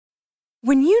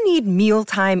When you need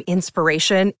mealtime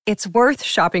inspiration, it's worth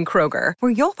shopping Kroger,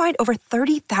 where you'll find over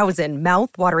 30,000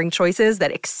 mouth-watering choices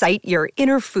that excite your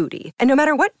inner foodie. And no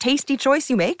matter what tasty choice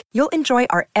you make, you'll enjoy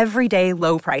our everyday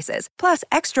low prices, plus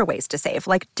extra ways to save,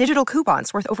 like digital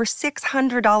coupons worth over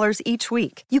 $600 each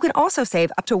week. You can also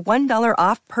save up to $1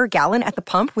 off per gallon at the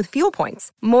pump with fuel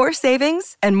points. More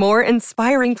savings and more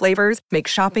inspiring flavors make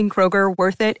shopping Kroger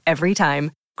worth it every time.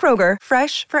 Kroger,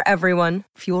 fresh for everyone.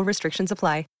 Fuel restrictions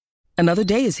apply. Another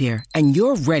day is here, and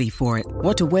you're ready for it.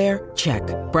 What to wear? Check.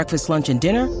 Breakfast, lunch, and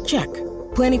dinner? Check.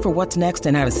 Planning for what's next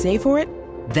and how to save for it?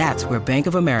 That's where Bank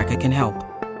of America can help.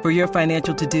 For your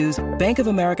financial to-dos, Bank of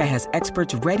America has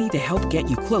experts ready to help get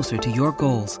you closer to your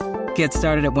goals. Get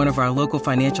started at one of our local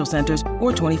financial centers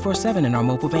or 24/7 in our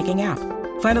mobile banking app.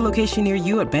 Find a location near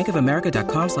you at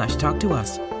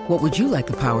bankofamerica.com/talktous. What would you like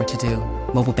the power to do?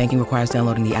 Mobile banking requires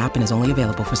downloading the app and is only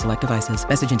available for select devices.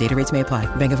 Message and data rates may apply.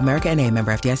 Bank of America N.A.,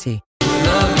 member FDIC.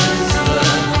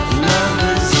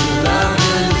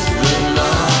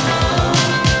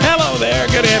 Hello there.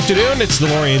 Good afternoon. It's the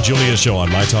Lori and Julia Show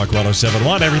on My Talk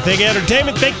 1071. Everything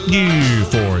Entertainment. Thank you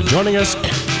for joining us.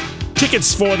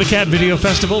 Tickets for the Cat Video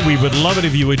Festival. We would love it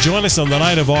if you would join us on the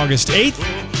night of August 8th.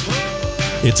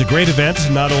 It's a great event.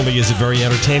 Not only is it very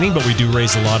entertaining, but we do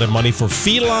raise a lot of money for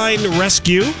feline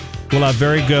rescue. We'll have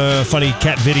very funny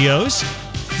cat videos,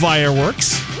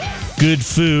 fireworks, good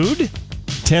food,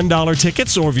 $10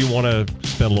 tickets, or if you want to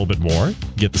spend a little bit more,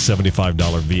 get the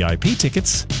 $75 VIP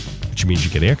tickets, which means you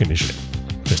get air conditioning,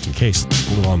 just in case it's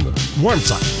a little on the warm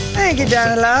side. Thank you,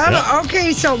 Donald. Yep.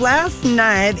 Okay, so last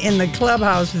night in the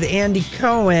clubhouse with Andy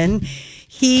Cohen,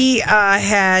 he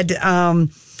had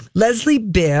Leslie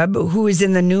Bibb, who is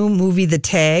in the new movie The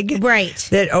Tag. Right.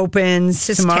 That opens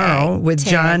tomorrow with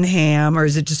Tag. John Hamm, or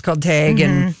is it just called Tag?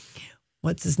 Mm-hmm. And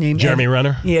what's his name? Jeremy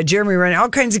Renner. Yeah, Jeremy Renner. All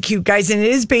kinds of cute guys. And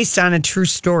it is based on a true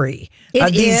story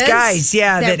of these guys,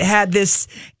 that had this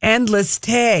endless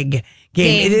tag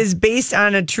game. It is based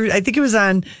on a true, I think it was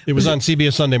on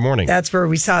CBS Sunday Morning. That's where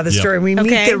we saw the story. We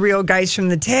meet the real guys from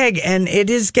The Tag, and it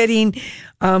is getting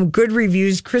good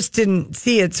reviews. Chris didn't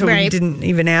see it, so we didn't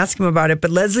even ask him about it.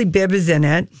 But Leslie Bibb is in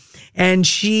it, and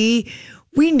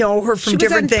we know her from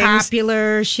different things.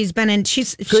 Popular. She's been in.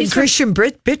 She's Christian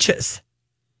Bitches.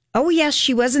 Oh yes,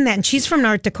 she was in that, and she's from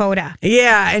North Dakota.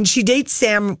 Yeah, and she dates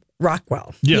Sam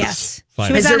Rockwell. Yes. Fine.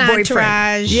 She was As on her boyfriend.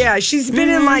 Entourage. Yeah, she's been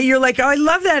in like, you're like, oh, I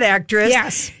love that actress.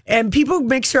 Yes. And people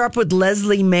mix her up with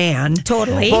Leslie Mann.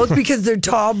 Totally. Both because they're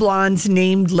tall blondes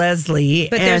named Leslie.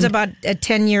 But there's about a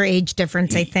 10-year age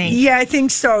difference, I think. Yeah, I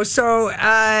think so. So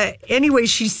anyway,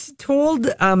 she's told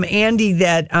Andy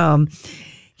that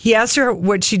he asked her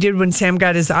what she did when Sam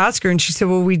got his Oscar, and she said,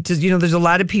 well, there's a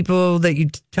lot of people that you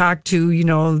talk to,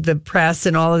 the press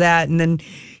and all of that, and then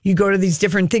you go to these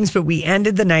different things, but we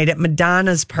ended the night at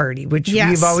Madonna's party, which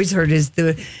we've always heard is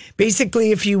basically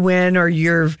if you win or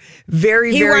you're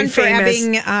very, very famous. He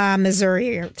won for Ebbing,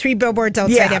 Missouri, 3 billboards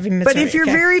outside Ebbing, Missouri. But if you're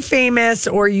very famous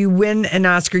or you win an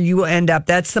Oscar, you will end up,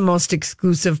 that's the most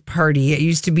exclusive party. It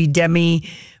used to be Demi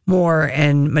Moore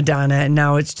and Madonna, and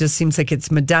now it just seems like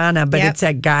it's Madonna, but it's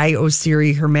at Guy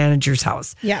Oseary, her manager's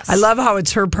house. Yes. I love how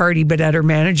it's her party, but at her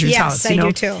manager's house. Yes, I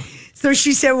do too. So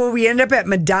she said, well, we end up at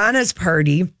Madonna's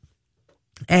party,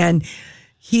 and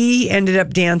he ended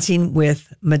up dancing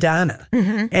with Madonna.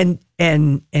 Mm-hmm.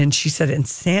 And she said, and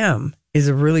Sam is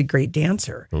a really great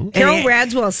dancer. Carol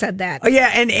Radswell said that. Oh, yeah,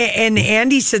 and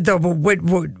Andy said, though, but what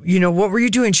were you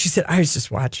doing? She said, I was just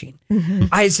watching. Mm-hmm.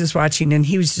 I was just watching, and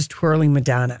he was just twirling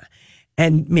Madonna.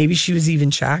 And maybe she was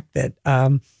even shocked that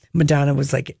Madonna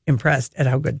was like impressed at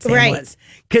how good Sam was.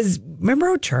 Because remember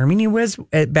how charming he was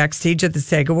backstage at the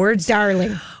SAG Awards?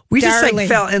 Darling. We just like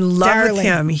fell in love with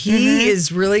him. He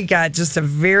is really got just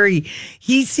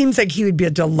he seems like he would be a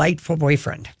delightful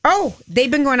boyfriend. Oh, they've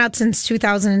been going out since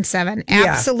 2007.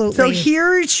 Absolutely. So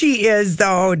here she is,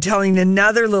 though, telling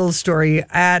another little story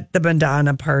at the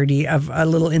Madonna party of a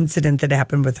little incident that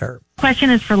happened with her.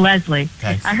 Question is for Leslie.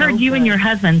 Okay. I heard you and your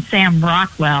husband, Sam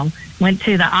Rockwell, went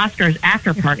to the Oscars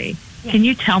after party. Can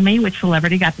you tell me which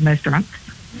celebrity got the most drunk?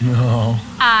 No.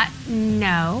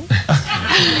 No.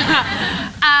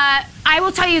 I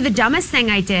will tell you the dumbest thing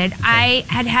I did. Okay. I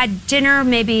had dinner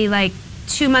maybe like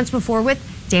 2 months before with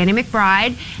Danny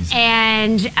McBride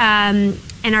and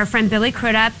our friend Billy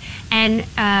Crudup, and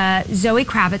Zoe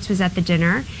Kravitz was at the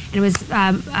dinner, and it was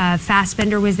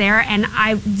Fassbender was there, and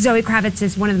Zoe Kravitz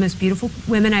is one of the most beautiful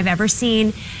women I've ever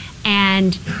seen,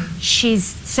 and she's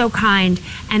so kind.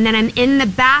 And then I'm in the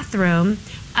bathroom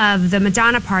of the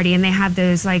Madonna party, and they have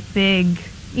those like big,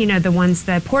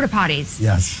 the porta potties.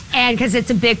 Yes. And because it's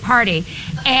a big party,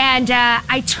 and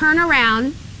I turn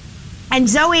around, and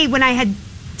Zoe, when I had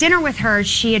dinner with her,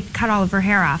 she had cut all of her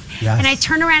hair off. Yes. And I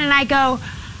turn around and I go,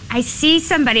 I see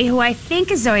somebody who I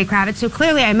think is Zoe Kravitz, so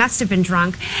clearly I must have been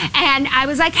drunk. And I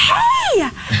was like, hey,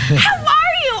 how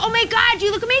are you? Oh my God,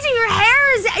 you look amazing. Your hair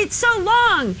it's so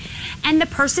long. And the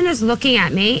person is looking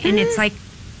at me and it's like,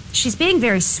 she's being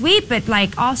very sweet, but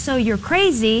like also you're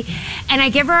crazy. And I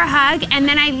give her a hug and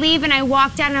then I leave and I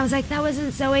walk down and I was like, that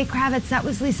wasn't Zoe Kravitz, that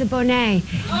was Lisa Bonet.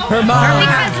 Her mom.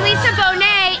 Because Lisa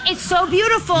Bonet is so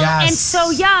beautiful and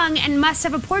so young and must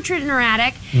have a portrait in her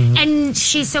attic. And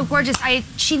she's so gorgeous.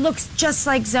 She looks just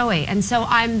like Zoe. And so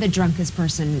I'm the drunkest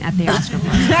person at the Oscar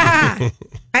party.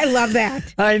 I love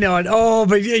that. I know it. Oh,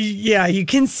 but yeah, you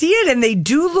can see it and they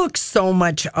do look so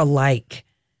much alike.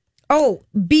 Oh,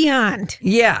 beyond.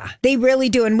 Yeah. They really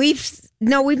do. And we've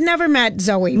never met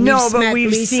Zoe.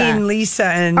 We've seen Lisa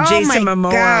and Jason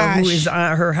Momoa, who is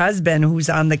her husband, who's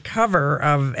on the cover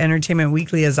of Entertainment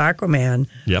Weekly as Aquaman.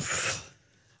 Yep.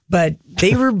 But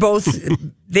they were both,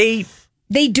 they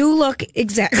do look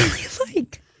exactly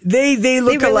like. They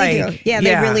look really alike. Do. Yeah,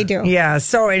 they really do. Yeah.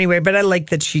 So anyway, but I like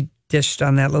that she dished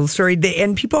on that little story.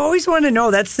 And people always want to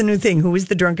know, that's the new thing. Who was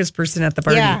the drunkest person at the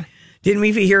party? Yeah. Didn't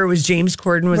we hear it was James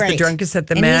Corden was the drunkest at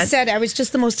the Met? And he said, I was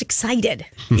just the most excited.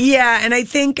 Yeah, and I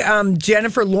think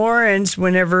Jennifer Lawrence,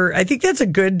 I think that's a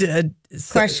good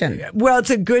question. Well,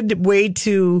 it's a good way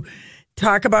to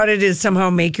talk about it is somehow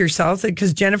make yourself,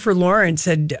 because Jennifer Lawrence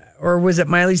said, or was it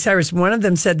Miley Cyrus? One of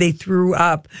them said they threw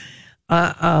up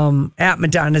at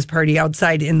Madonna's party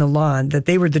outside in the lawn, that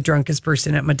they were the drunkest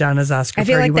person at Madonna's Oscar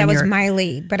party. I feel like that was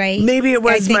Miley, but maybe it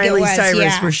was Miley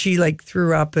Cyrus where she like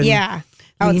threw up and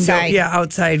outside.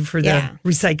 Outside for the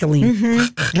recycling.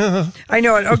 Mm-hmm. I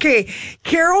know it. Okay.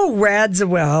 Carol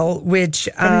Radziwill, which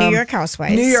from New York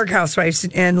Housewives. New York Housewives.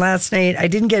 And last night, I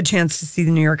didn't get a chance to see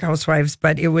the New York Housewives,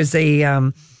 but it was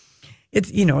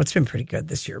it's been pretty good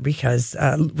this year because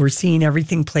we're seeing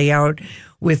everything play out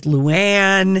with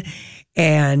Luann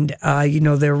and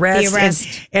the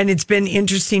arrest. And it's been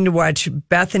interesting to watch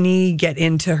Bethany get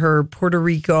into her Puerto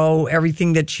Rico,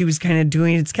 everything that she was kind of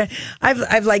doing. It's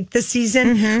I've liked this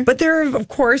season, but there of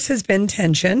course has been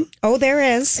tension. Oh, there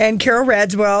is. And Carol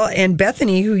Radziwill and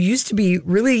Bethany, who used to be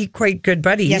really quite good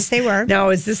buddies. Yes, they were.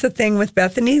 Now, is this a thing with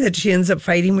Bethany that she ends up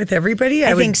fighting with everybody?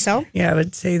 I think so. Yeah, I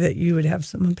would say that you would have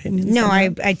some opinions. No,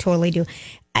 I totally do.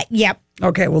 Yep.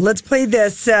 Okay, well, let's play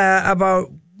this about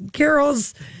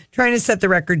Carol's trying to set the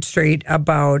record straight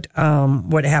about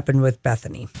what happened with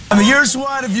Bethany. Here's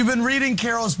what. If you've been reading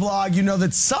Carol's blog, you know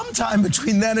that sometime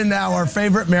between then and now, our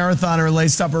favorite marathoner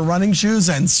laced up her running shoes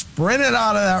and sprinted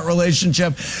out of that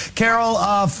relationship. Carol,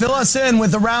 fill us in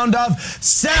with a round of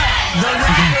Set the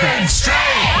Record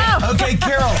Straight. Okay,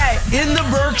 Carol, in the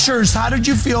Berkshires, how did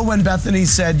you feel when Bethany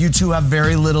said you two have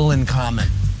very little in common?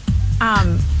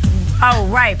 Oh,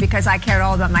 right, because I cared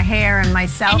all about my hair and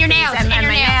myself. And your nails. And my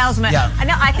nails.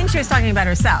 I think she was talking about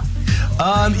herself.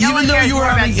 Even though you were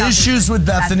having issues with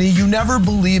Bethany, you never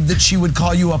believed that she would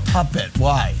call you a puppet.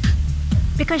 Why?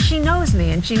 Because she knows me,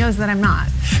 and she knows that I'm not.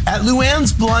 At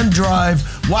Luann's Blonde Drive,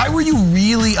 why were you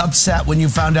really upset when you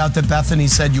found out that Bethany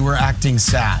said you were acting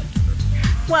sad?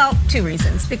 Well, two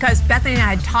reasons. Because Bethany and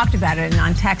I had talked about it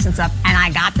on text and stuff, and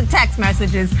I got the text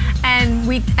messages,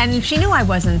 and she knew I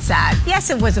wasn't sad. Yes,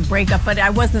 it was a breakup, but I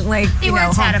wasn't like, you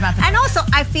weren't sad about that. And also,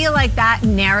 I feel like that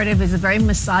narrative is a very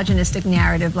misogynistic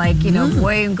narrative. Like,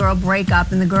 boy and girl break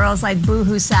up, and the girl's like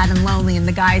boohoo, sad and lonely, and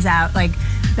the guy's out like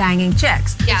banging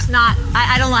chicks. Yeah. It's not.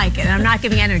 I don't like it, and I'm not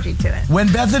giving energy to it.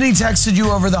 When Bethany texted you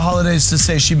over the holidays to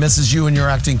say she misses you and you're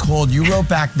acting cold, you wrote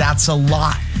back, "That's a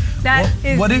lot." Why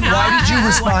did you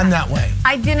respond that way?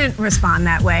 I didn't respond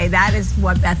that way. That is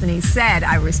what Bethany said.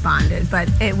 I responded, but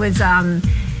it was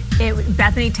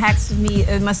Bethany texted me.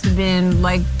 It must have been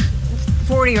like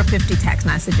 40 or 50 text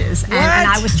messages, and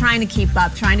I was trying to keep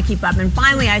up. And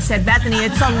finally, I said, Bethany,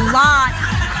 it's a lot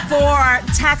for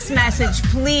text message.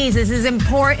 Please, this is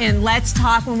important. Let's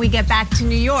talk when we get back to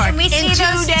New York. Can we see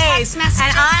those text messages?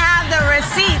 And I have the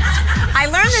receipts. I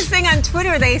learned this thing on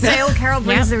Twitter. They say, "Oh, Carol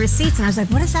brings the receipts," and I was like,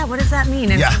 "What is that? What does that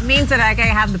mean?" And it means that I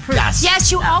have the proof. Yes,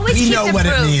 you always keep the proof. We know what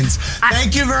it means.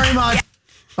 Thank you very much.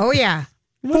 Oh yeah.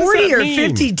 40 or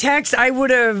 50 texts, I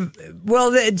would have.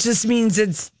 Well, it just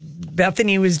means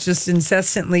Bethany was just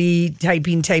incessantly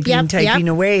typing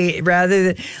away rather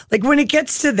than like when it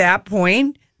gets to that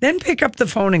point, then pick up the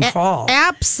phone and call.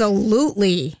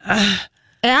 Absolutely.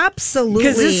 Absolutely.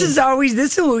 Because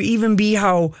this will even be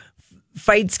how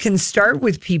fights can start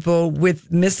with people with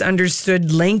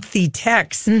misunderstood lengthy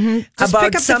texts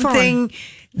about something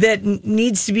that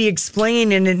needs to be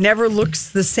explained, and it never looks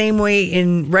the same way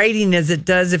in writing as it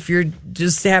does if you're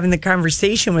just having the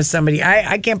conversation with somebody.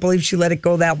 I can't believe she let it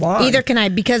go that long. Either can I,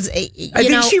 because I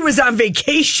think she was on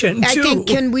vacation too. I think,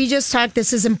 can we just talk?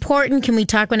 This is important. Can we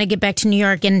talk when I get back to New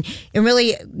York? And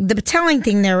really, the telling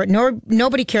thing there,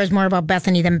 nobody cares more about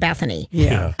Bethany than Bethany.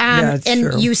 Yeah. And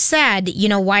true. you said,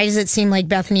 why does it seem like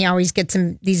Bethany always gets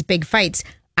in these big fights?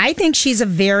 I think she's a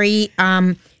very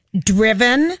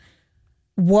driven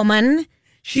woman.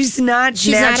 She's not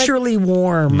naturally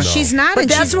warm. No. She's not. But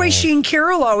that's why she and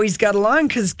Carol always got along,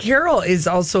 because Carol is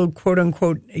also, quote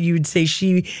unquote, you would say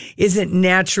she isn't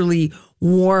naturally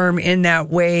warm in that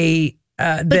way.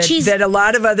 That a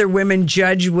lot of other women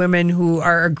judge women who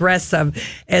are aggressive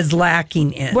as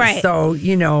lacking in. Right. So,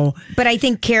 But I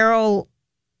think Carol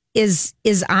is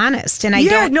honest, and I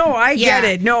get it. No,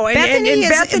 and Bethany and is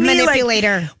Bethany, a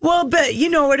manipulator. But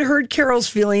it hurt Carol's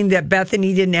feeling that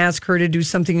Bethany didn't ask her to do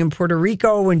something in Puerto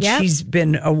Rico when she's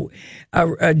been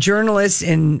a journalist,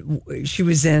 and she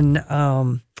was in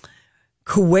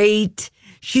Kuwait.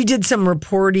 She did some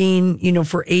reporting,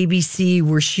 for ABC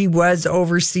where she was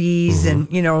overseas, and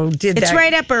did that. It's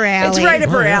right up her alley. It's right up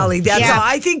her alley. That's all.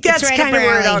 I think that's right kind of up her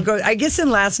where it all alley. goes. I guess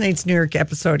in last night's New York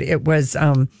episode, it was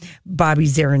Bobby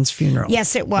Zarin's funeral.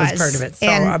 Yes, it was. part of it. So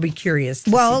And- I'll be curious.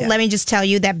 Well, let me just tell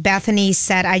you that Bethany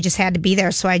said I just had to be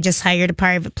there, so I just hired a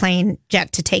private plane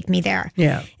jet to take me there.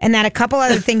 Yeah. And then a couple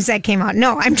other things that came out.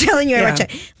 No, I'm telling you, Yeah.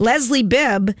 Leslie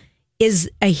Bibb is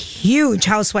a huge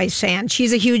Housewives fan.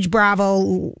 She's a huge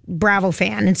Bravo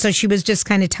fan. And so she was just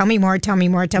kind of tell me more.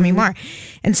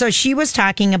 And so she was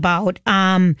talking about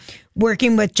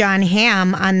working with John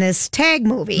Hamm on this Tag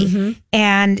movie.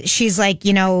 And she's like,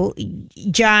 something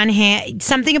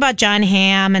about John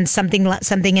Hamm and something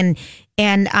and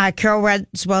Carol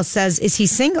Redwell says, is he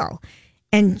single?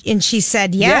 And she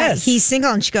said, Yes. he's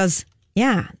single. And she goes,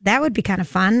 yeah, that would be kind of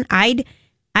fun. I'd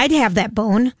have that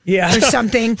bone or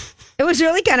something. It was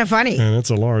really kind of funny. And it's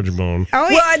a large bone. Oh,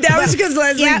 Well, that was because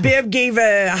Leslie Bibb gave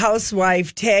a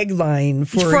housewife tagline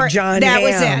for John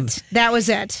Hamm. That was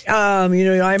it. I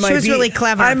might She was be really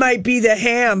clever. I might be the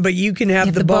ham, but you can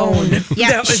have the bone.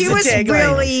 Yeah, That she the was tagline.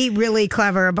 really, really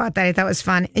clever about that. I thought it was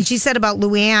fun. And she said about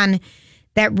Luann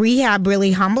that rehab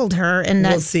really humbled her. And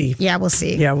that, We'll see. Yeah, we'll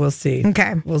see. Yeah, we'll see.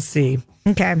 Okay. We'll see.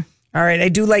 Okay. All right. I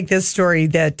do like this story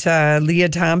that Leah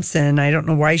Thompson, I don't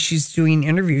know why she's doing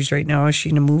interviews right now. Is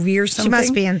she in a movie or something? She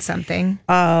must be in something.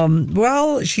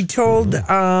 Well, she told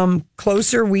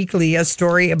Closer Weekly a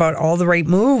story about all the right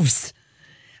moves.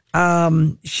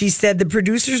 She said, the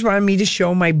producers wanted me to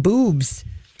show my boobs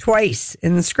twice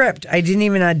in the script. I didn't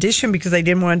even audition because I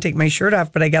didn't want to take my shirt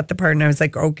off, but I got the part and I was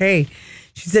like, okay.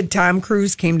 She said, Tom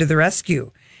Cruise came to the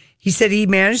rescue. He said he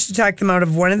managed to talk them out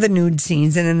of one of the nude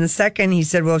scenes. And in the second, he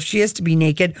said, well, if she has to be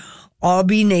naked, I'll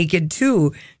be naked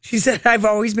too. She said, I've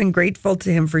always been grateful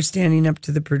to him for standing up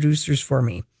to the producers for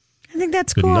me. I think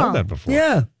that's Didn't cool. know that before.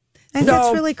 Yeah. I think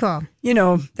that's really cool.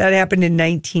 That happened in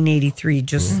 1983,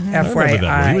 just I remember that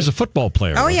FYI. one. He was a football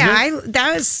player. Oh, wasn't yeah. he?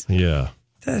 That was. Yeah.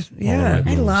 Yeah.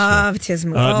 I loved his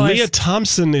movies. Leah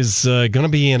Thompson is going to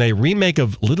be in a remake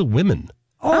of Little Women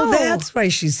Oh, that's why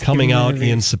she's coming out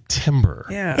movies. in September.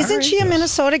 Yeah. Isn't she a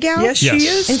Minnesota gal? Yes, she Yes.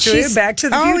 is. And She's she's Back to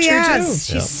the oh, Future, yes.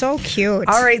 too. She's so cute.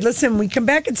 All right, listen, we come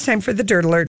back. It's time for the Dirt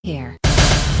Alert. Here.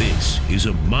 This is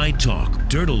a My Talk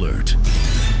Dirt Alert.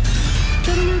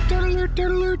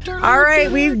 All right,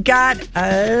 we've got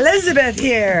Elizabeth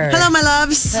here. Hello, my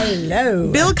loves.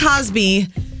 Hello. Bill Cosby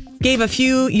gave a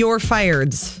few "you're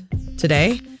fireds"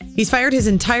 today. He's fired his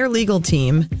entire legal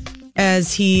team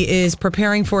as he is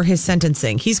preparing for his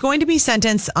sentencing. He's going to be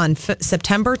sentenced on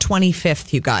September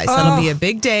 25th, you guys. That'll be a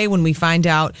big day when we find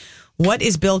out what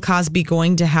is Bill Cosby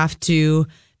going to have to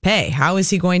pay. How is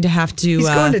he going to have to... He's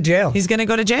going to jail. He's going to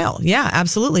go to jail. Yeah,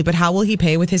 absolutely. But how will he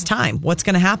pay with his time? What's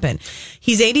going to happen?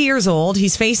 He's 80 years old.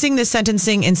 He's facing this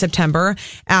sentencing in September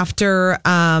after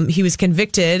he was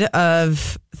convicted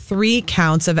of 3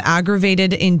 counts of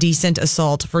aggravated indecent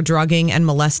assault for drugging and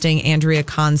molesting Andrea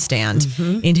Constand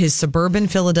in his suburban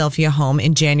Philadelphia home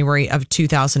in January of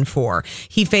 2004.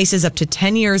 He faces up to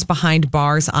 10 years behind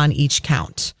bars on each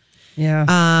count.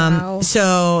 Yeah.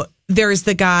 So there's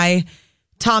the guy...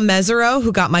 Tom Mesereau,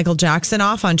 who got Michael Jackson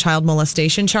off on child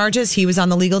molestation charges. He was on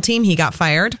the legal team. He got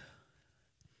fired.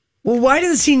 Well, why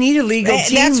does he need a legal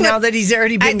team now that he's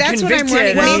already been that's convicted? what I'm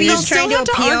wondering. Well, Maybe he'll he's still trying to have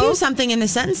to appeal. argue something in the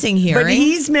sentencing hearing. But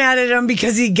he's mad at him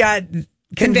because he got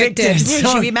convicted. He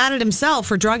should be mad at himself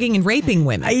for drugging and raping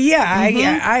women. Yeah,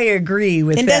 I agree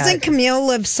with And that. doesn't Camille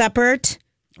live separate?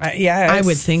 I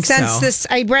would think so.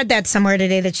 I read that somewhere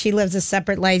today that she lives a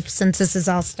separate life since this has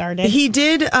all started. He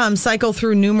did cycle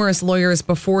through numerous lawyers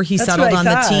before he settled on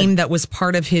the team that was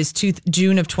part of his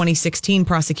June of 2016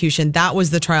 prosecution. That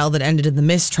was the trial that ended in the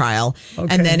mistrial.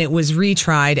 Okay. And then it was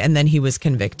retried, and then he was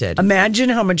convicted. Imagine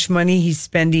how much money he's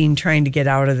spending trying to get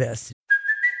out of this.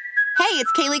 Hey,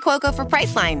 it's Kaylee Cuoco for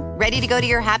Priceline. Ready to go to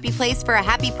your happy place for a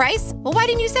happy price? Well, why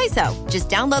didn't you say so? Just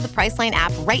download the Priceline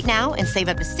app right now and save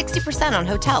up to 60% on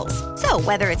hotels. So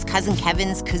whether it's Cousin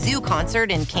Kevin's Kazoo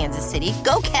Concert in Kansas City,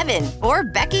 go Kevin, or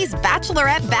Becky's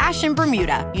Bachelorette Bash in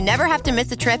Bermuda, you never have to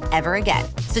miss a trip ever again.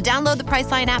 So download the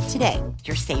Priceline app today.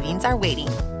 Your savings are waiting.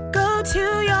 Go to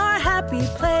your happy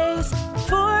place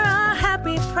for a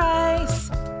happy price.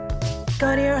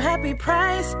 Go to your happy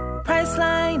price,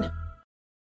 Priceline.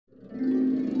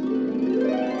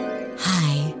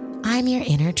 Hi, I'm your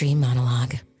inner dream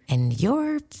monologue, and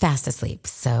you're fast asleep,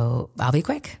 so I'll be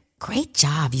quick. Great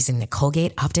job using the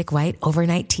Colgate Optic White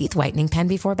Overnight Teeth Whitening Pen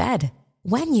before bed.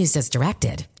 When used as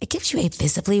directed, it gives you a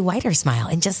visibly whiter smile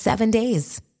in just 7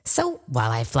 days. So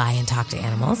while I fly and talk to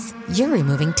animals, you're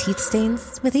removing teeth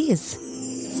stains with ease.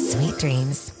 Sweet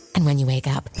dreams. And when you wake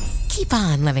up, keep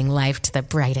on living life to the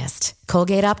brightest.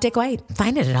 Colgate Optic White.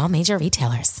 Find it at all major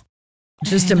retailers.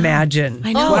 Just imagine.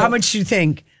 I know. Well, how much do you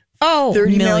think? Oh,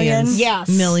 30 million? Yes.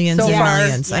 Millions so and far.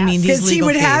 millions. Yes. I mean, these because he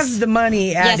would have the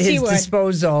money at his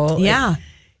disposal. Yeah.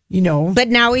 But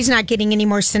now he's not getting any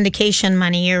more syndication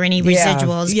money or any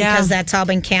residuals because that's all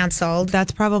been canceled.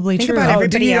 That's probably true. About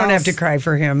everybody you else. don't have to cry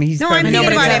for him. He's I'm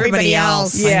thinking about everybody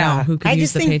else. Yeah. I know, who could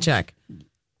use the paycheck.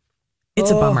 It's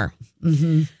a bummer.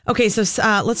 Mm-hmm. Okay, so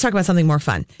let's talk about something more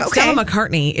fun. Okay. Stella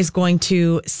McCartney is going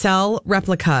to sell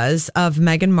replicas of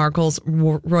Meghan Markle's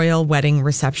royal wedding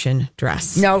reception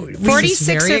dress. No, 46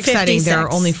 very or exciting. 56? There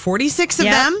are only 46 of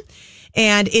them.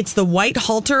 And it's the white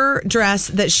halter dress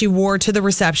that she wore to the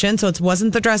reception. So it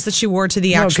wasn't the dress that she wore to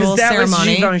the actual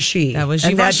ceremony. That was Givenchy. That was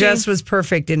And that Givenchy. dress was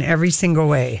perfect in every single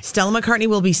way. Stella McCartney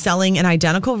will be selling an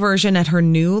identical version at her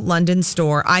new London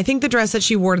store. I think the dress that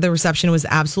she wore to the reception was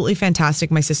absolutely fantastic.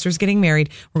 My sister's getting married.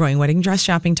 We're going wedding dress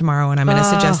shopping tomorrow, and I'm going to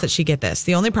suggest that she get this.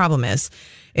 The only problem is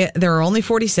there are only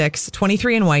 46,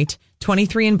 23 in white,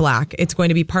 23 in black. It's going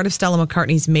to be part of Stella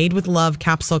McCartney's Made with Love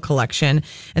capsule collection,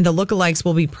 and the lookalikes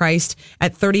will be priced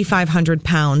at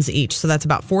 £3,500 each. So that's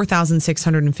about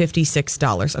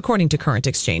 $4,656 according to current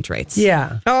exchange rates.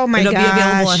 Yeah. Oh my gosh. It'll be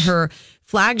available at her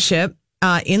flagship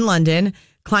in London.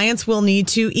 Clients will need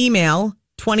to email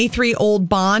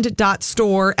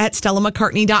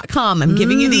 23oldbond.store@StellaMcCartney.com. I'm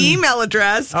giving you the email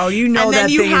address. Oh, you know and that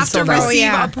then you thing have is to sold out.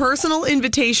 receive a personal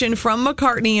invitation from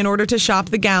McCartney in order to shop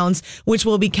the gowns, which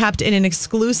will be kept in an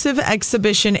exclusive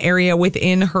exhibition area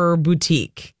within her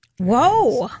boutique.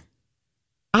 Whoa.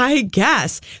 I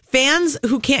guess fans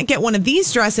who can't get one of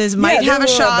these dresses might have a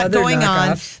shot going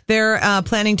on. They're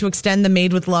planning to extend the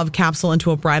Made with Love capsule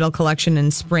into a bridal collection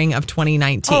in spring of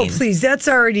 2019. Oh, please. That's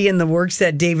already in the works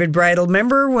at David Bridal.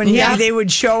 Remember when they would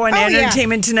show on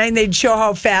Entertainment Tonight and they'd show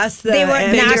how fast they were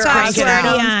knockoffs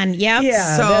already on. Yep.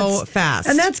 Yeah, so fast.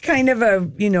 And that's kind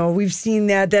of we've seen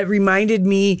that. That reminded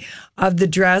me of the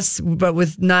dress, but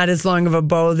with not as long of a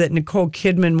bow that Nicole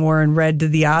Kidman wore in red to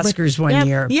the Oscars one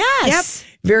year. Yes. Yep.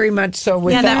 Very much so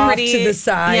with the off to the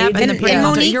side. Yep, And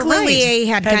Monique You're right. Lillier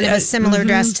had kind of a similar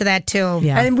dress to that too.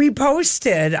 Yeah. And we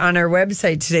posted on our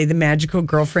website today the magical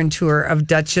girlfriend tour of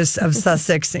Duchess of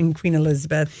Sussex and Queen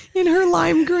Elizabeth. In her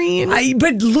lime green.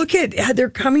 But look at, they're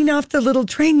coming off the little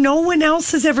train. No one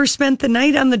else has ever spent the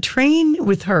night on the train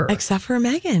with her. Except for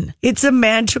Meghan. It's a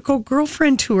magical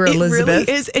girlfriend tour, Elizabeth. It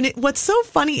really is. And what's so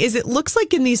funny is it looks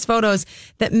like in these photos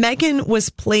that Meghan was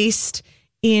placed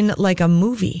in like a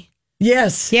movie.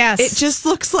 Yes. It just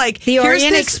looks like the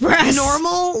Orient Express.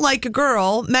 Normal, like a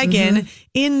girl, Meghan,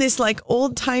 in this like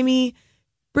old timey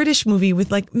British movie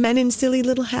with like men in silly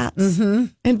little hats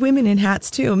and women in hats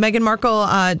too. Meghan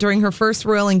Markle, during her first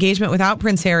royal engagement without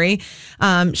Prince Harry,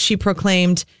 she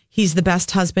proclaimed he's the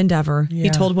best husband ever. Yeah. He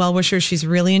told well-wishers she's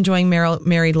really enjoying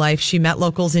married life. She met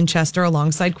locals in Chester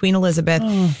alongside Queen Elizabeth.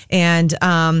 And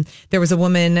there was a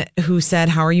woman who said,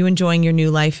 how are you enjoying your new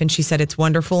life? And she said, it's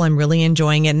wonderful. I'm really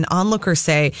enjoying it. And onlookers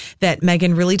say that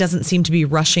Meghan really doesn't seem to be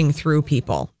rushing through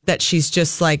people, that she's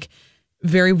just like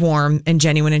very warm and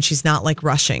genuine, and she's not like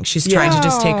rushing. She's trying to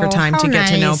just take her time to get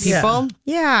to know people.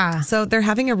 Yeah. So they're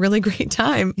having a really great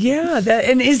time. Yeah.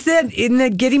 Is that in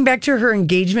the getting back to her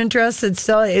engagement dress? It's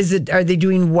still, are they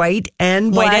doing white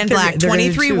and black? White and black. They're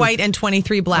 23 white and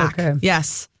 23 black. Okay.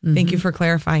 Yes. Thank you for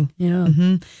clarifying.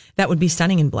 Yeah. That would be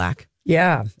stunning in black.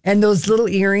 Yeah. And those little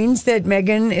earrings that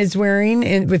Meghan is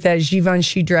wearing with that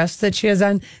Givenchy dress that she has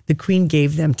on, the Queen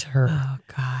gave them to her. Oh,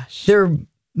 gosh. They're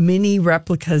mini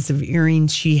replicas of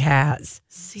earrings she has.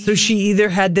 So she either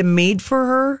had them made for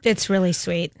her. It's really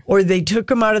sweet. Or they took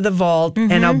them out of the vault.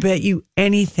 And I'll bet you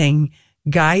anything,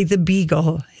 Guy the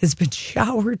Beagle has been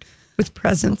showered with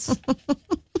presents.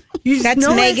 That's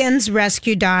Megan's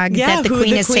rescue dog that the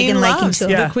Queen has taken liking to.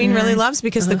 The Queen really loves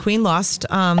because the Queen lost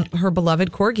her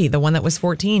beloved corgi, the one that was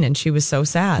 14, and she was so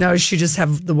sad. Now, does she just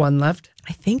have the one left?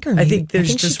 I think, I think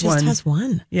there's just she one. just has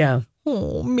one. Yeah.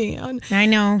 Oh, man. I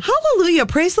know. Hallelujah.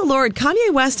 Praise the Lord.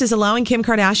 Kanye West is allowing Kim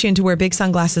Kardashian to wear big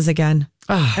sunglasses again.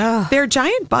 They're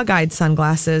giant bug-eyed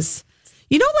sunglasses.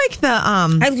 You know, like the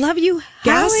I love you,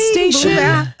 gas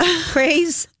station.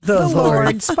 Praise the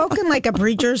Lord. Spoken like a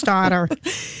preacher's daughter.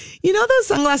 You know those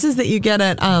sunglasses that you get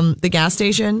at the gas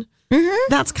station?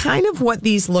 That's kind of what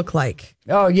these look like.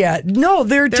 Oh, yeah. No,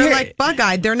 they're like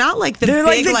bug-eyed. They're not like the they're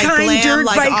big, like the kind glam, dirt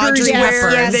like bikers Audrey wear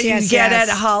Hepburn. that you get at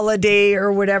Holiday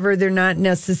or whatever. They're not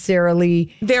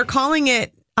necessarily. They're calling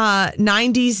it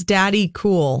 90s daddy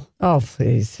cool. Oh,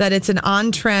 please. That it's an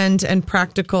on-trend and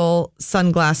practical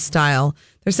sunglass style.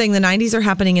 They're saying the 90s are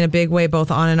happening in a big way,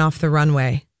 both on and off the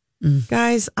runway.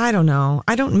 Guys, I don't know.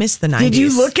 I don't miss the 90s. Did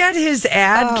you look at his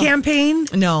ad campaign?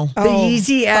 No. The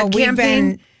Yeezy ad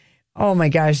campaign? Oh, my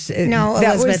gosh. No,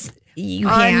 that Elizabeth, you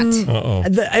can't.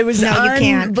 It was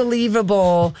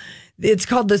unbelievable. It's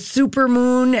called the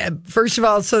Supermoon. First of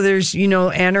all, so there's,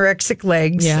 anorexic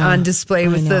legs on display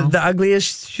with the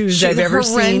ugliest shoes I've ever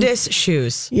seen. Horrendous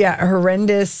shoes. Yeah,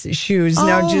 horrendous shoes.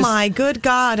 Oh, my good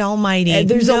God almighty.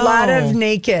 There's a lot of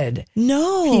naked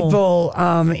people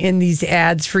in these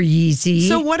ads for Yeezy.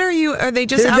 So what are they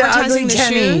just They're advertising the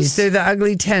tennies. shoes? They're the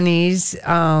ugly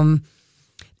tennies.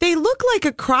 They look like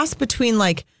a cross between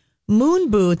like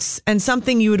moon boots and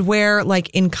something you would wear like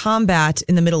in combat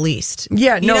in the Middle East.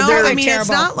 Yeah, they're terrible. it's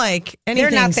not like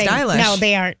anything They're stylish. No,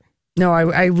 they aren't. No,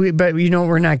 but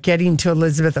we're not getting to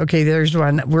Elizabeth. Okay, there's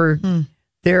one. We're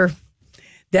there.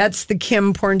 That's the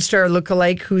Kim porn star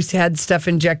lookalike who's had stuff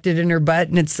injected in her butt,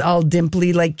 and it's all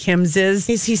dimply like Kim's is.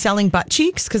 Is he selling butt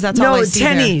cheeks? Because that's all I see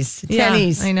tennies. there.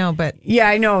 Tennies. Yeah, I know, but yeah,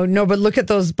 I know. No, but look at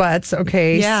those butts.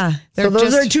 Okay, yeah. So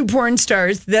those are two porn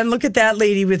stars. Then look at that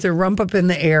lady with her rump up in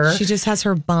the air. She just has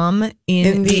her bum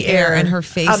in the air and her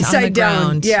face upside on the down.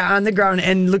 ground. Yeah, on the ground.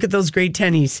 And look at those great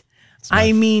tennies.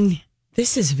 I mean.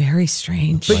 This is very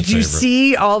strange. But do you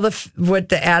see all what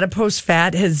the adipose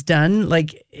fat has done,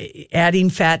 like adding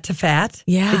fat to fat?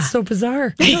 Yeah. It's so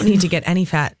bizarre. I don't need to get any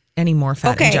more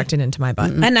fat injected into my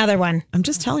butt. Another one. I'm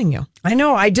just telling you. I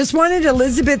know. I just wanted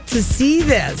Elizabeth to see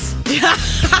this.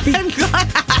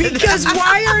 Because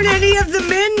why aren't any of the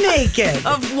men naked?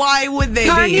 Why would they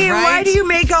Kanye, be, right? why do you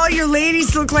make all your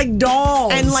ladies look like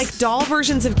dolls? And like doll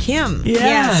versions of Kim.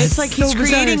 Yeah. It's like he's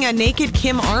creating a naked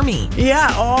Kim army. Yeah.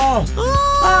 Oh.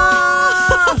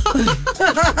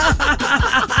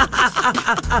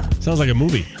 Sounds like a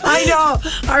movie. I know.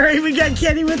 All right, we got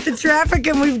Kenny with the traffic,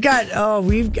 and I've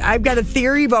got a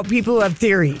theory about people who have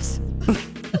theories.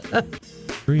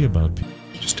 Theory about people.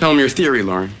 Just tell them your theory,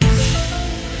 Lauren.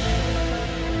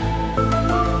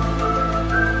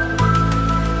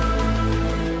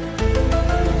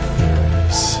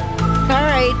 All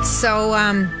right, so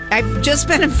I've just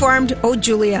been informed. Oh,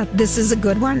 Julia, this is a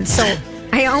good one. So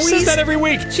I always says that every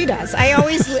week. She does. I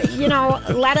always,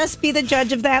 let us be the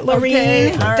judge of that, Lorene,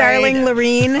 Okay, all darling right.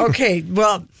 Lorene. Okay,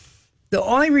 well, the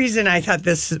only reason I thought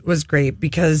this was great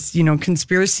because,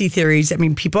 conspiracy theories, I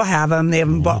mean, people have them. They have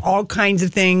them about all kinds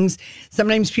of things.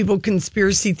 Sometimes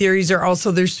conspiracy theories are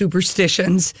also their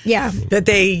superstitions. Yeah. That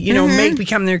they, make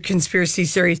become their conspiracy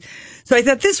theories. So I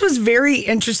thought this was very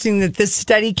interesting that this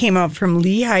study came out from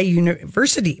Lehigh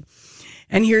University.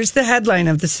 And here's the headline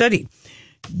of the study.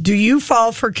 Do you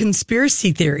fall for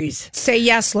conspiracy theories? Say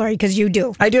yes, Lori, because you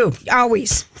do. I do.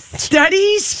 Always.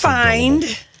 Study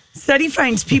finds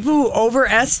people who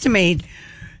overestimate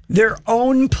their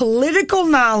own political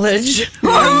knowledge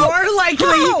are more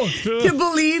likely to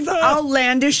believe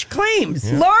outlandish claims.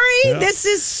 Yeah. Lori, this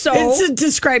is so... It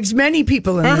describes many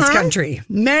people in this country.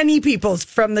 Many people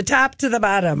from the top to the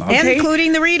bottom. Okay?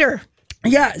 Including the reader.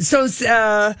 Yeah. So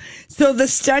the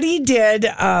study did...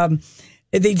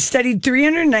 They studied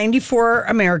 394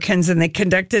 Americans and they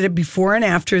conducted it before and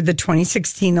after the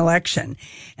 2016 election.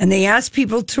 And they asked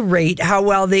people to rate how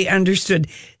well they understood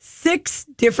 6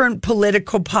 different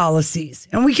political policies.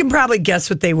 And we can probably guess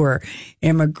what they were.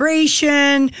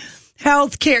 Immigration,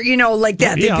 healthcare, like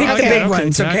that. They picked the big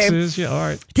ones, okay? Taxes, yeah, all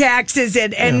right. Taxes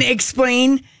and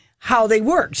explain how they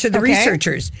work to the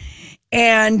researchers.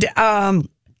 And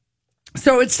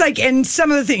so it's like, and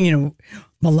some of the things,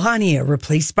 Melania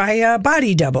replaced by a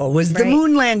body double. Was the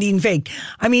moon landing fake?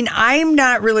 I mean, I'm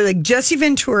not really like Jesse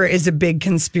Ventura is a big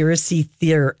conspiracy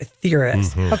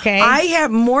theorist. Okay. I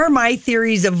have more of my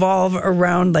theories evolve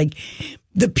around like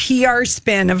the PR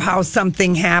spin of how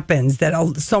something happens,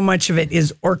 that so much of it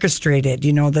is orchestrated,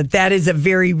 that is a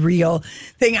very real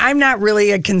thing. I'm not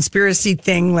really a conspiracy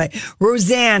thing. Like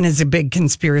Roseanne is a big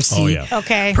conspiracy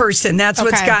person. That's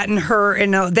what's gotten her.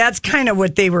 And that's kind of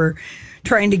what they were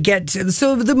trying to get to.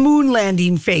 So the moon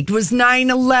landing faked. Was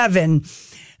 9/11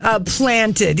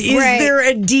 planted? Is there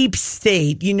a deep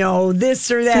state?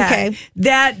 This or that. Okay.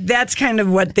 That's kind of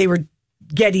what they were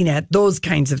getting at, those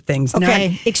kinds of things.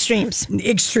 Okay,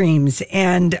 extremes.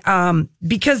 And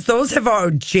because those have all,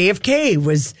 JFK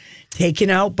was taken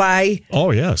out by...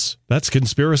 Oh, yes. That's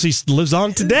conspiracy lives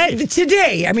on today.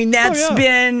 Today. I mean, that's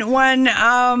been one...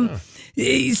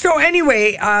 So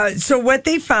anyway, so what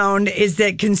they found is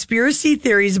that conspiracy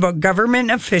theories about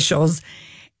government officials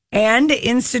and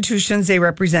institutions they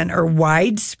represent are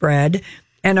widespread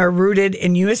and are rooted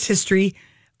in U.S. history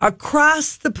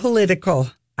across the political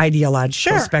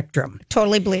ideological spectrum.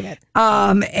 Totally believe it.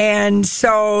 And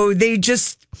so they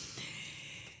just...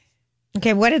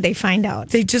 Okay, what did they find out?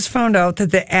 They just found out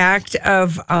that the act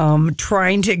of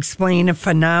trying to explain a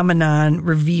phenomenon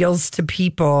reveals to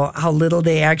people how little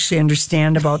they actually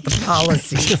understand about the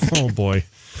policy. Oh, boy.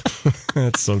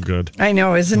 That's so good. I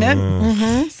know, isn't it?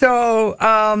 Mm-hmm. So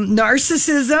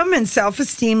narcissism and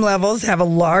self-esteem levels have a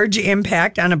large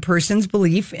impact on a person's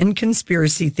belief in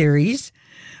conspiracy theories.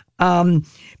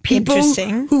 People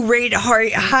who rate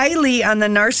highly on the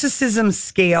narcissism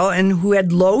scale and who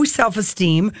had low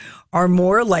self-esteem are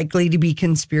more likely to be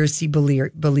conspiracy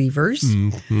believers.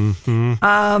 No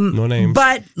names.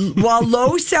 But while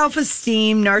low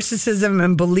self-esteem, narcissism,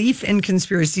 and belief in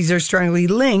conspiracies are strongly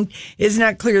linked, it's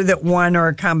not clear that one or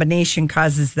a combination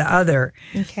causes the other.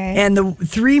 Okay. And the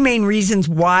three main reasons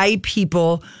why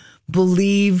people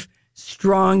believe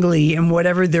strongly in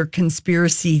whatever their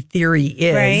conspiracy theory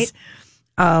is.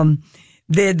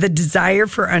 The desire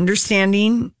for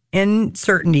understanding and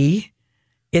certainty.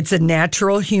 It's a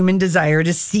natural human desire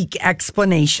to seek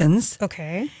explanations.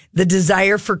 Okay. The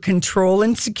desire for control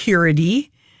and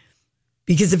security.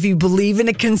 Because if you believe in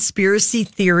a conspiracy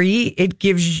theory, it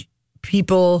gives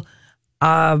people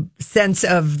a sense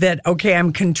of that, okay,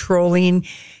 I'm controlling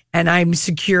and I'm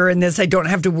secure in this. I don't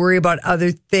have to worry about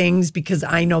other things because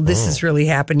I know this is really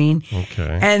happening.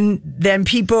 Okay. And then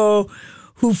people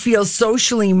who feel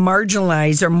socially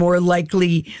marginalized are more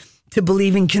likely to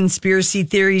believe in conspiracy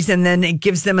theories, and then it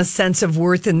gives them a sense of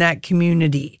worth in that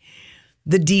community.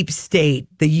 The deep state,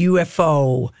 the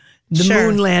UFO, the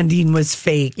moon landing was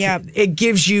fake. Yep. It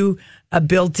gives you a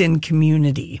built-in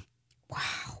community.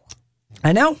 Wow.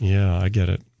 I know. Yeah, I get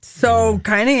it. So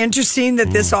kind of interesting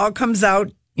that this all comes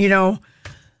out,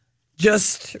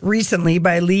 just recently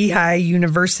by Lehigh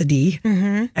University.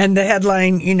 Mm-hmm. And the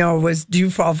headline, was "Do You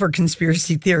Fall for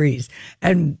Conspiracy Theories?"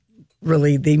 And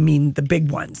really, they mean the big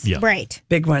ones. Yeah. Right.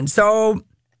 Big ones. So,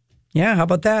 yeah, how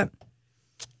about that?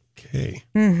 Okay.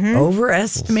 Mm-hmm.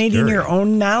 Overestimating your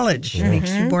own knowledge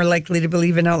makes you more likely to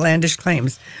believe in outlandish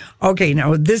claims. Okay,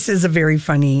 now this is a very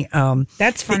funny...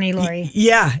 That's funny, Lori.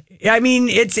 Yeah. I mean,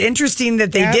 it's interesting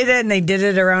that they did it and they did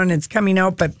it around, it's coming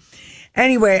out. But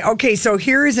anyway, okay, so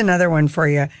here is another one for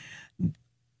you.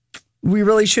 We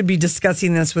really should be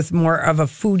discussing this with more of a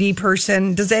foodie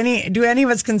person. Do any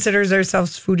of us consider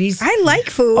ourselves foodies? I like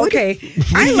food. Okay.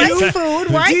 I like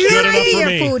food. Why can't I be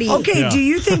a foodie? Okay, do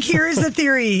you think here is the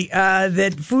theory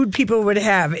that food people would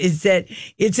have is that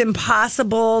it's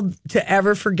impossible to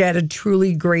ever forget a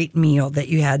truly great meal that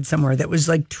you had somewhere that was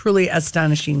like truly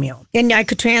astonishing meal? And I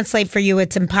could translate for you,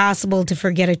 it's impossible to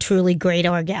forget a truly great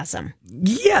orgasm.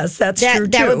 Yes, that's true too.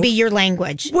 That would be your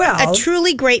language. Well, a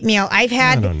truly great meal. I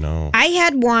don't know. I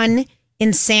had one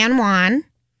in San Juan.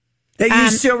 That you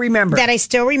still remember. That I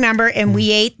still remember. And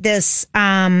we ate this,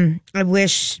 it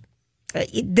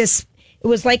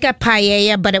was like a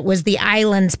paella, but it was the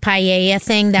island's paella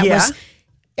thing. That was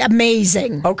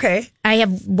amazing. Okay. I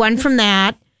have one from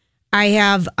that. I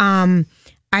have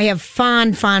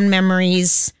fond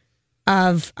memories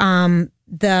of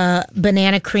the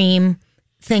banana cream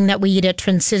thing that we eat at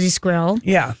Twin Cities Grill.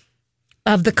 Yeah.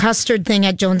 Of the custard thing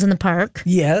at Jones in the Park.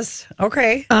 Yes.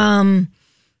 Okay. I'm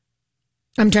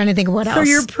trying to think of what else. So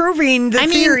you're proving the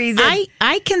theory that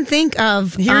I can think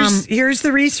of. Here's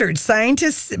the research.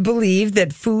 Scientists believe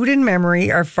that food and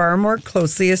memory are far more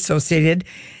closely associated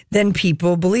than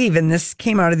people believe. And this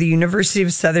came out of the University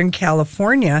of Southern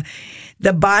California.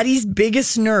 The body's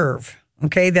biggest nerve,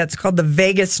 Okay, that's called the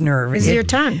vagus nerve. Is it your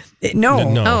tongue?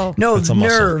 No, that's a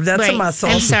nerve. That's a muscle.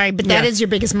 I'm sorry, but that is your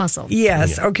biggest muscle.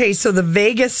 Yes. Yeah. Okay, so the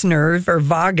vagus nerve, or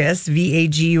vagus,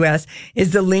 V-A-G-U-S,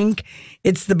 is the link.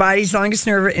 It's the body's longest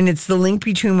nerve, and it's the link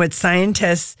between what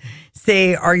scientists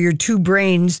say are your two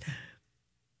brains.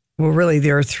 Well, really,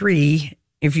 there are three.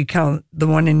 If you count the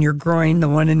one in your groin, the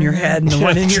one in your head, and the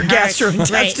one in your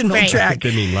gastrointestinal tract.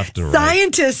 They mean left and right.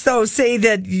 Scientists, though, say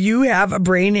that you have a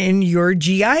brain in your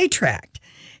GI tract.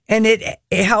 And it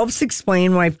helps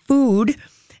explain why food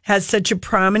has such a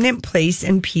prominent place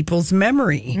in people's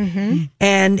memory. Mm-hmm.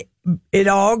 And it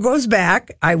all goes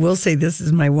back. I will say this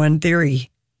is my one theory.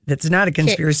 That's not a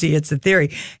conspiracy. It's a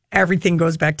theory. Everything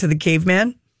goes back to the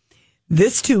caveman.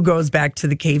 This, too, goes back to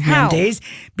the caveman days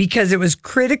because it was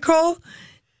critical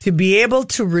to be able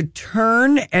to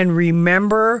return and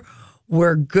remember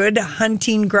where good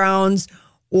hunting grounds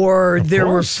or there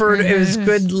were it was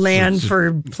good land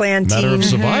for planting, matter of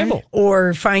survival,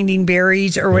 or finding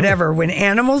berries or whatever. When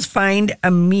animals find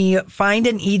and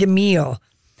eat a meal,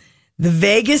 the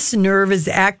vagus nerve is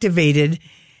activated,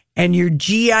 and your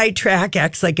GI tract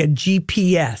acts like a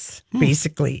GPS,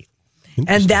 basically.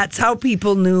 And that's how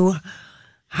people knew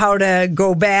how to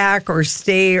go back or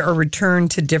stay or return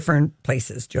to different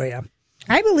places, Joya.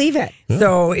 I believe it. Yeah.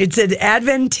 So it's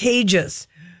advantageous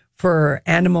for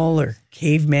animal or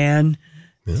caveman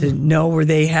to know where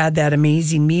they had that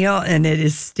amazing meal,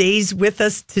 and stays with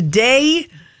us today.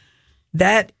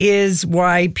 That is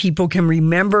why people can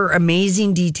remember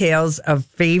amazing details of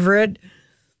favorite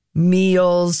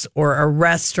meals or a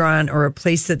restaurant or a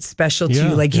place that's special to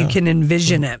you. Like you can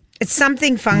envision it. It's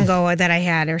something fungo that I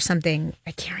had or something.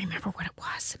 I can't remember what it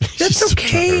was. That's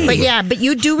okay. But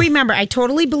you do remember. I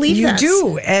totally believe this. You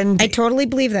do. And I totally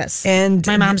believe this. And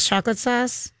my mom's chocolate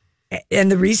sauce.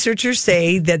 And the researchers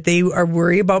say that they are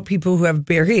worried about people who have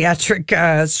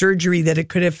bariatric surgery, that it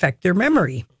could affect their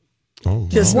memory. Oh,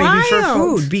 just maybe for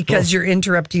food, because you're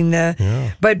interrupting the.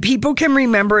 Yeah. But people can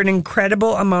remember an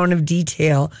incredible amount of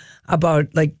detail about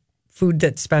like food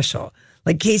that's special.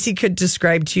 Like Casey could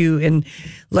describe to you in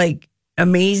like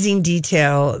amazing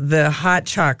detail the hot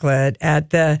chocolate at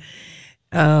the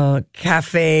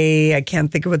cafe. I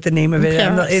can't think of what the name of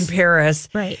it in Paris.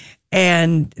 Right.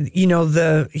 And you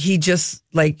know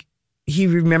he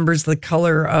remembers the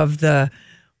color of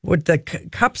what the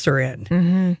cups are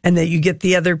in, and that you get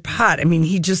the other pot. I mean,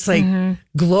 he just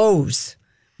glows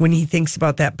when he thinks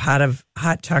about that pot of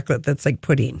hot chocolate that's like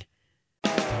pudding.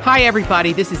 Hi,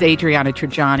 everybody. This is Adriana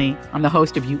Trajani. I'm the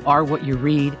host of You Are What You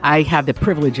Read. I have the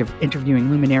privilege of interviewing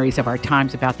luminaries of our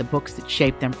times about the books that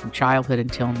shaped them from childhood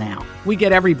until now. We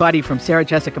get everybody from Sarah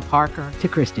Jessica Parker to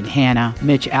Kristen Hanna,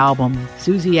 Mitch Albom,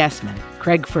 Susie Essman,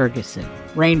 Craig Ferguson,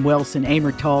 Rainn Wilson,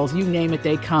 Amor Tolls, you name it,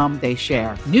 they come, they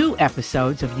share. New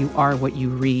episodes of You Are What You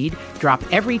Read drop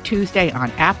every Tuesday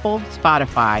on Apple,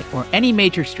 Spotify, or any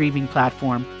major streaming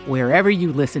platform wherever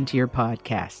you listen to your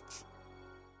podcasts.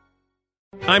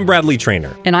 I'm Bradley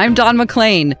Trainer. And I'm Don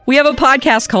McClain. We have a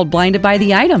podcast called Blinded by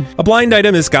the Item. A blind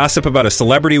item is gossip about a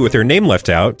celebrity with their name left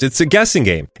out. It's a guessing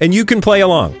game, and you can play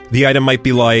along. The item might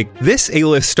be like, this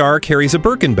A-list star carries a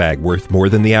Birkin bag worth more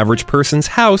than the average person's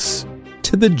house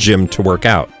to the gym to work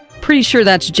out. Pretty sure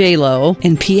that's J-Lo.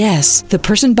 And P.S. the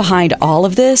person behind all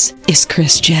of this is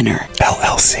Kris Jenner,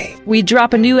 LLC. We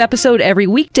drop a new episode every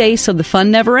weekday so the fun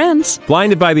never ends.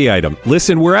 Blinded by the Item.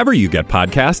 Listen wherever you get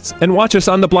podcasts and watch us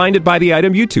on the Blinded by the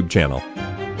Item YouTube channel.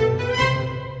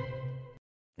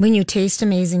 When you taste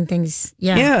amazing things,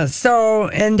 yeah.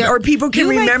 So or people can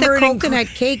remember the coconut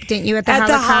cake, didn't you? At the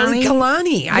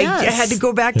Halekulani. Yes. I had to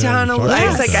go back to Honolulu. I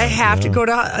was like, I have to go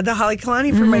to the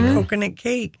Halekulani for my coconut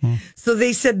cake. So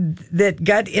they said that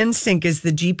gut instinct is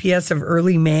the GPS of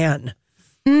early man.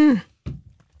 How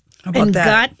about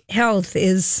that? Gut health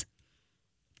is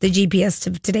the GPS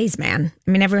to today's man.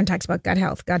 I mean, everyone talks about gut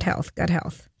health.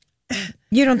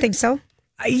 You don't think so?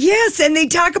 Yes, and they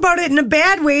talk about it in a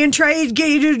bad way and try to get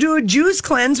you to do a juice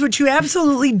cleanse, which you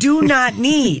absolutely do not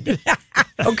need.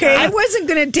 Okay? I wasn't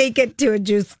going to take it to a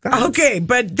juice cleanse. Okay,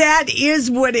 but that is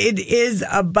what it is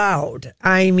about.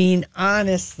 I mean,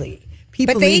 honestly.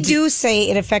 But they do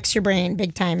say it affects your brain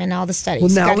big time in all the studies.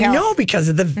 Well, now we know because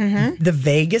of the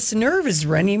vagus nerve is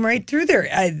running right through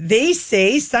there. They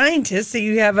say, scientists, that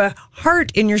you have a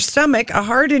heart in your stomach, a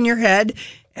heart in your head,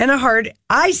 and a heart,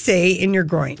 I say, in your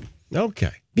groin.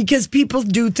 Okay. Because people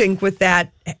do think with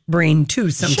that brain too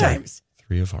sometimes. Sure.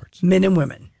 3 of hearts. Men and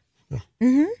women.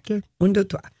 Okay. 1, 2,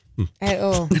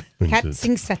 3. Cat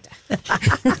sing seta.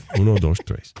 1, 2,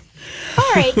 3.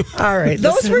 All right.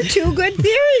 Those were 2 good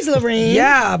theories, Lorraine.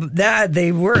 Yeah,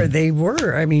 they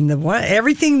were. I mean,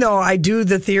 everything though. I do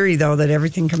the theory though that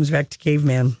everything comes back to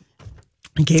caveman.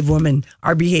 gave women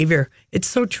our behavior. It's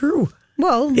so true.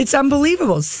 Well, it's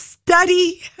unbelievable.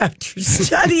 Study after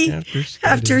study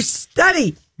after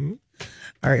study.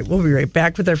 All right, we'll be right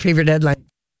back with our favorite headline.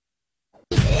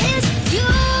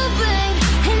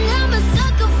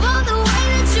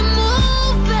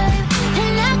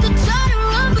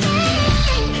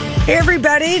 Hey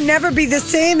everybody, Never Be the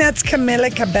Same. That's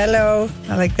Camila Cabello.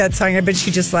 I like that song. I bet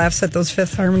she just laughs at those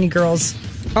Fifth Harmony girls.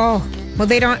 Oh, well,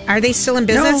 they don't. Are they still in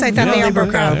business? No, I thought no, they all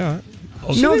broke up. Yeah.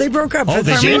 No, they broke up. Fifth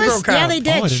Harmony broke up. Yeah, they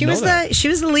did. She was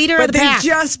the leader but of the pack. They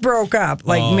just broke up.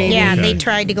 Like maybe they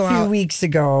tried to go a few out weeks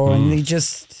ago, and they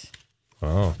just.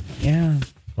 Oh. Yeah.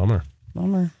 Bummer.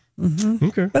 Mm-hmm.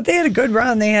 Okay. But they had a good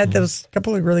run. They had those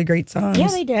couple of really great songs. Yeah,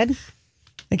 they did.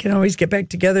 They can always get back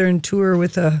together and tour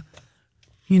with a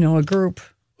group.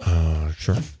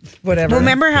 Sure. Whatever. Well,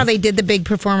 remember how they did the big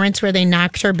performance where they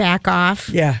knocked her back off?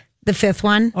 Yeah. The fifth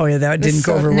one? Oh, yeah, that didn't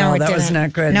go over well. That was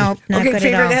not good. Nope, not good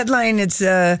favorite at all. headline. It's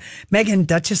Meghan,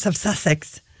 Duchess of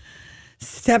Sussex,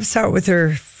 steps out with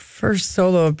her first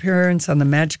solo appearance on the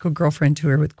Magical Girlfriend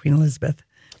tour with Queen Elizabeth.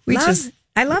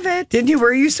 I love it. Didn't you?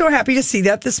 Were you so happy to see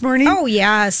that this morning? Oh,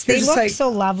 yes. They You're look just so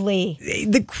lovely.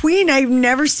 The Queen, I've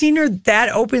never seen her that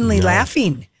openly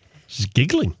laughing. She's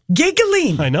giggling.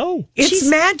 Giggling. I know. It's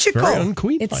magical. Very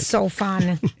un-Queen-like. It's so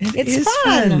fun. It is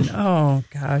fun. Oh,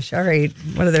 gosh. All right.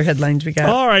 What other headlines we got?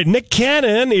 All right. Nick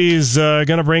Cannon is going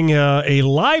to bring a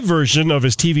live version of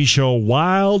his TV show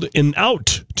Wild and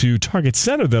Out to Target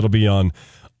Center. That'll be on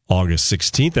August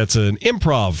 16th. That's an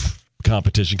improv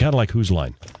competition, kind of like Whose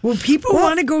Line? Well, people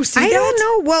want to go see that? I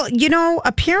don't know. Well,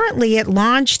 apparently it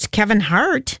launched Kevin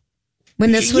Hart.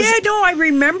 When this was, I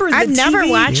remember the I've never TV.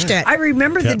 watched it. I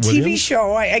remember Cat the TV Williams?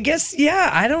 show. I guess,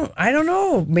 I don't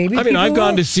know. Maybe I mean, I've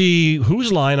gone to see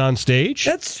Whose Line on stage.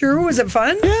 That's true. Was it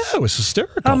fun? Yeah, it was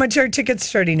hysterical. How much are tickets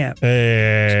starting at?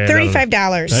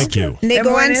 $35. Thank you. And they And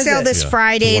go when on is sale it? this Yeah,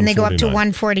 Friday, and they go up to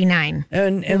 $149.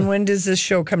 $149. And when does this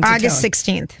show come to August town?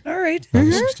 16th. All right.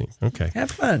 August 16th. Okay. Have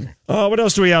fun. What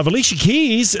else do we have? Alicia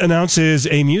Keys announces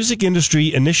a music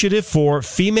industry initiative for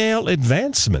female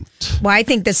advancement. Well, I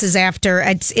think this is after.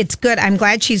 It's good. I'm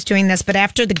glad she's doing this, but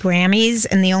after the Grammys,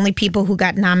 and the only people who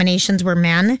got nominations were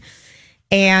men,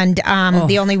 and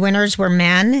the only winners were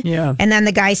men. Yeah. And then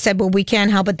the guy said, "Well, we can't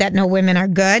help it that no women are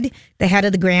good." The head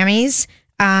of the Grammys.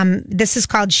 This is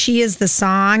called She Is the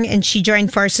Song, and she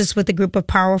joined forces with a group of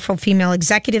powerful female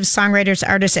executives, songwriters,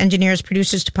 artists, engineers,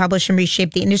 producers to publish and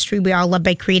reshape the industry we all love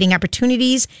by creating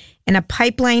opportunities and a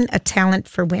pipeline of talent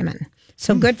for women.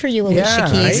 So good for you, Alicia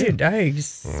Keys. I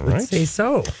would say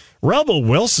so. Rebel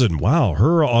Wilson, wow,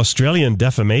 her Australian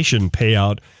defamation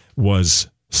payout was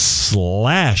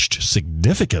slashed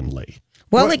significantly.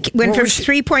 Well, it went from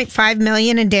 $3.5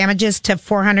 million in damages to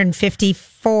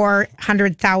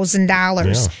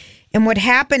 $400,000. And what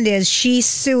happened is she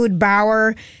sued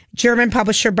Bauer, German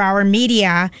publisher Bauer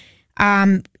Media,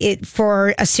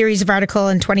 for a series of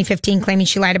articles in 2015 claiming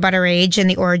she lied about her age and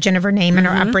the origin of her name and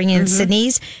her upbringing in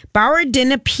Sydney's. Bauer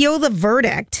didn't appeal the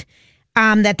verdict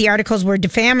that the articles were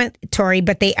defamatory,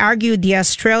 but they argued the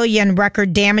Australian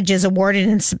record damages awarded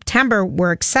in September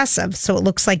were excessive. So it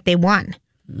looks like they won.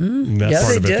 That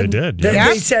part of it they did.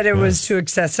 They said it was too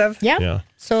excessive. Yeah.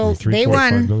 So they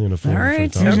won. Million to All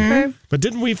right. 450,000. Okay. But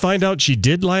didn't we find out she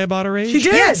did lie about her age? She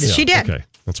did. Yes, Yeah, she did. Okay,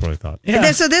 that's what I thought.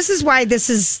 Yeah. So this is why this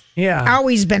has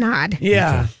always been odd.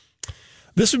 Yeah.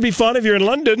 This would be fun if you're in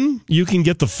London. You can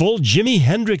get the full Jimi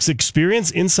Hendrix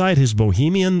experience inside his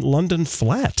bohemian London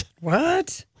flat.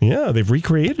 What? Yeah, they've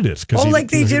recreated it. Like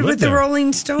they did with the there.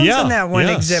 Rolling Stones in that one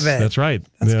exhibit. That's right.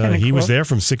 That's he was cool. there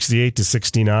from 68 to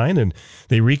 69, and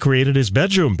they recreated his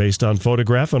bedroom based on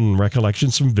photograph and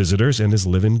recollections from visitors and his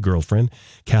live-in girlfriend,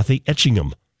 Kathy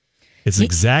Etchingham. It's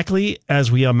exactly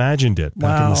as we imagined it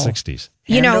back in the 60s.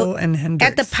 Handel and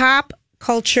Hendrix. At the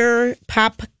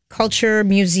pop culture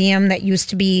museum that used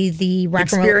to be the Rock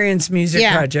and Roll Experience Music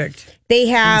Project. They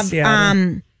have in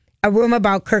Seattle. a room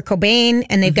about Kurt Cobain,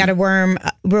 and they've got a room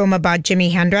about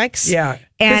Jimi Hendrix. Yeah,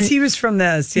 and because he was from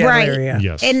the Seattle area.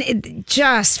 Yes. And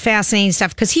just fascinating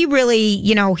stuff because he really,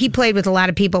 he played with a lot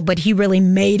of people, but he really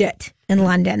made it in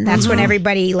London. That's when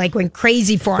everybody went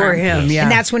crazy for him. Yeah.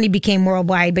 And that's when he became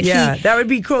worldwide. But that would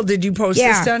be cool. Did you post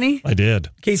this, Donnie? I did.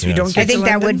 In case we don't get I think to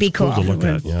that London? would be cool. Cool to look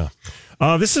at, yeah.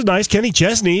 This is nice. Kenny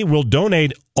Chesney will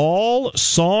donate all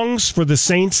Songs for the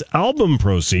Saints album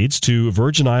proceeds to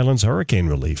Virgin Islands hurricane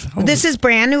relief. This is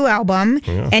brand new album,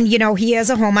 and he has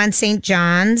a home on St.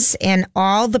 John's, and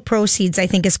all the proceeds I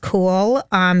think is cool.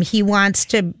 He wants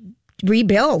to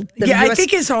rebuild. I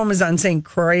think his home is on St.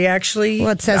 Croix, actually.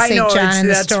 Well, it says St. John in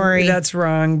the story. That's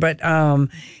wrong. But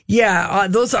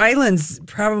those islands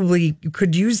probably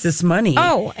could use this money.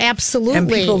 Oh, absolutely. And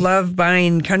people love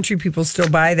buying, country people still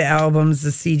buy the albums, the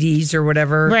CDs or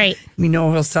whatever. Right. We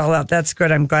know he'll sell out. That's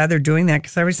good. I'm glad they're doing that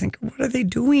because I was thinking, what are they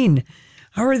doing?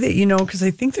 How are they, because I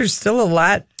think there's still a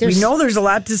lot. We know there's a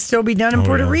lot to still be done in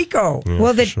Puerto Rico. Yeah,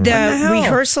 well, the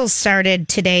rehearsals started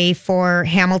today for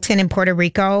Hamilton in Puerto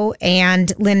Rico,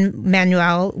 and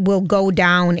Lin-Manuel will go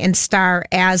down and star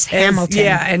as Hamilton.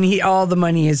 And all the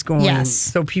money is going. Yes.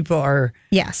 So people are.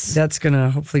 Yes. That's going to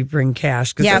hopefully bring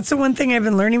cash. Because that's the one thing I've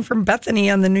been learning from Bethany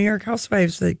on the New York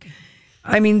Housewives.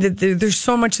 There's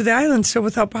so much of the island still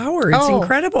without power. It's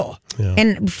incredible. Yeah.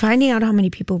 And finding out how many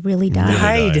people really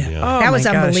died. That was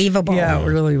unbelievable. Yeah, it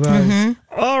really was. Mm-hmm.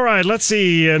 All right, let's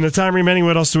see. In the time remaining,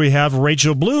 what else do we have?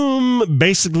 Rachel Bloom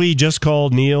basically just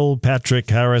called Neil Patrick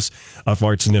Harris a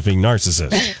fart-sniffing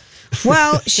narcissist.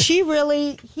 Well, she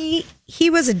really, he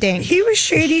was a dink. He was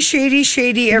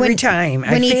shady every time.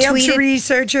 When he failed tweeted, to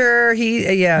research her.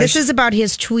 This is about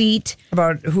his tweet.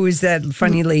 About who is that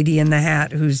funny lady in the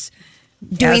hat who's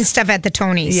doing stuff at the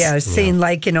Tonys. Yeah, saying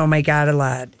oh my God a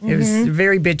lot. It was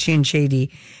very bitchy and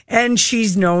shady. And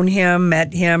she's known him,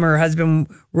 met him. Her husband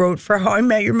wrote for How I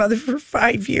Met Your Mother for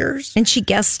 5 years. And she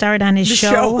guest starred on his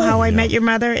show, How I Met Your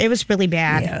Mother. It was really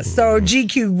bad. Yeah, so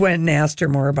GQ went and asked her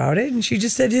more about it. And she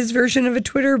just said his version of a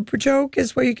Twitter joke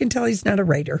is where you can tell he's not a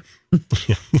writer.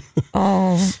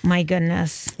 Oh, my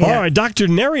goodness. Yeah. All right, Dr.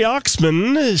 Neri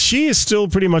Oxman, she is still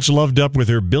pretty much loved up with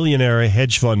her billionaire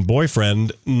hedge fund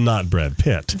boyfriend, not Brad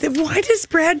Pitt. Why does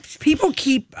people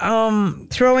keep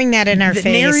throwing that in our face?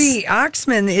 Neri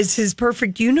Oxman is his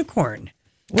perfect unicorn.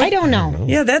 I don't know.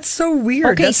 Yeah, that's so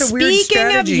weird. Okay, that's a weird speaking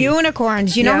of strategy.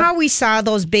 unicorns, you know how we saw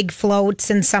those big floats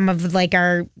in some of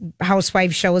our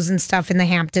housewife shows and stuff in the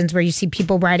Hamptons where you see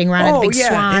people riding around on big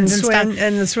swans and stuff.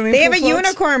 And the swimming they pool have a floats?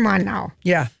 unicorn one now.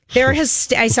 Yeah. I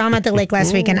saw them at the lake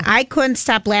last week, and I couldn't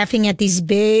stop laughing at these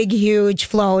big, huge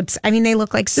floats. I mean, they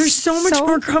look like they're so much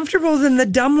more comfortable than the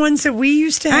dumb ones that we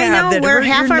used to have. I know, where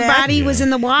half our body was in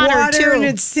the water too, and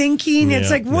it's sinking. It's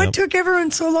like, what took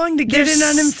everyone so long to get in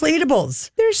on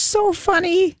inflatables? They're so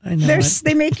funny. I know.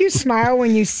 They make you smile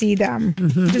when you see them.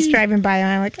 Just driving by, and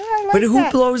I'm like, oh, I like But who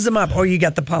that. blows them up? Oh, you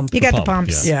got the pump. You got the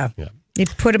pumps. Yeah. You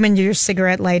put them in your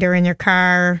cigarette lighter in your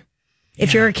car.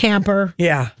 If you're a camper.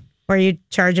 Yeah. Or you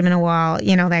charge them in a wall, that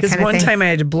kind of thing. Because one time I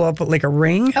had to blow up like a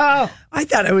ring. Oh. I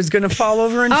thought I was going to fall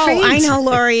over and faint. I know,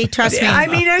 Lori. Trust me. I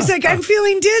mean, I was like, I'm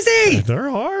feeling dizzy. They're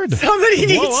hard. Somebody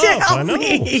needs to help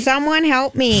me. Someone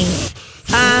help me.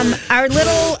 Our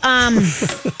little,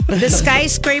 the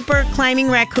skyscraper climbing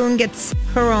raccoon gets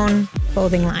her own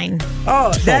clothing line.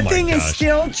 Oh, that thing is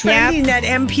still trending, that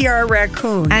NPR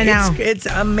raccoon. I know. It's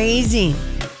amazing.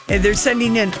 And they're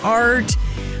sending in art.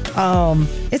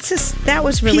 That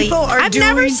was really. I've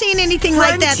never seen anything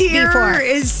like that before. Frontier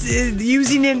is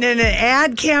using it in an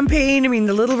ad campaign. I mean,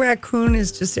 the little raccoon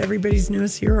is just everybody's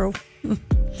newest hero.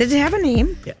 Did it have a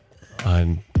name? Yeah.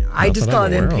 I just call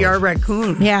it NPR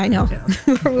raccoon. Yeah, I know.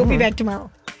 We'll be back tomorrow.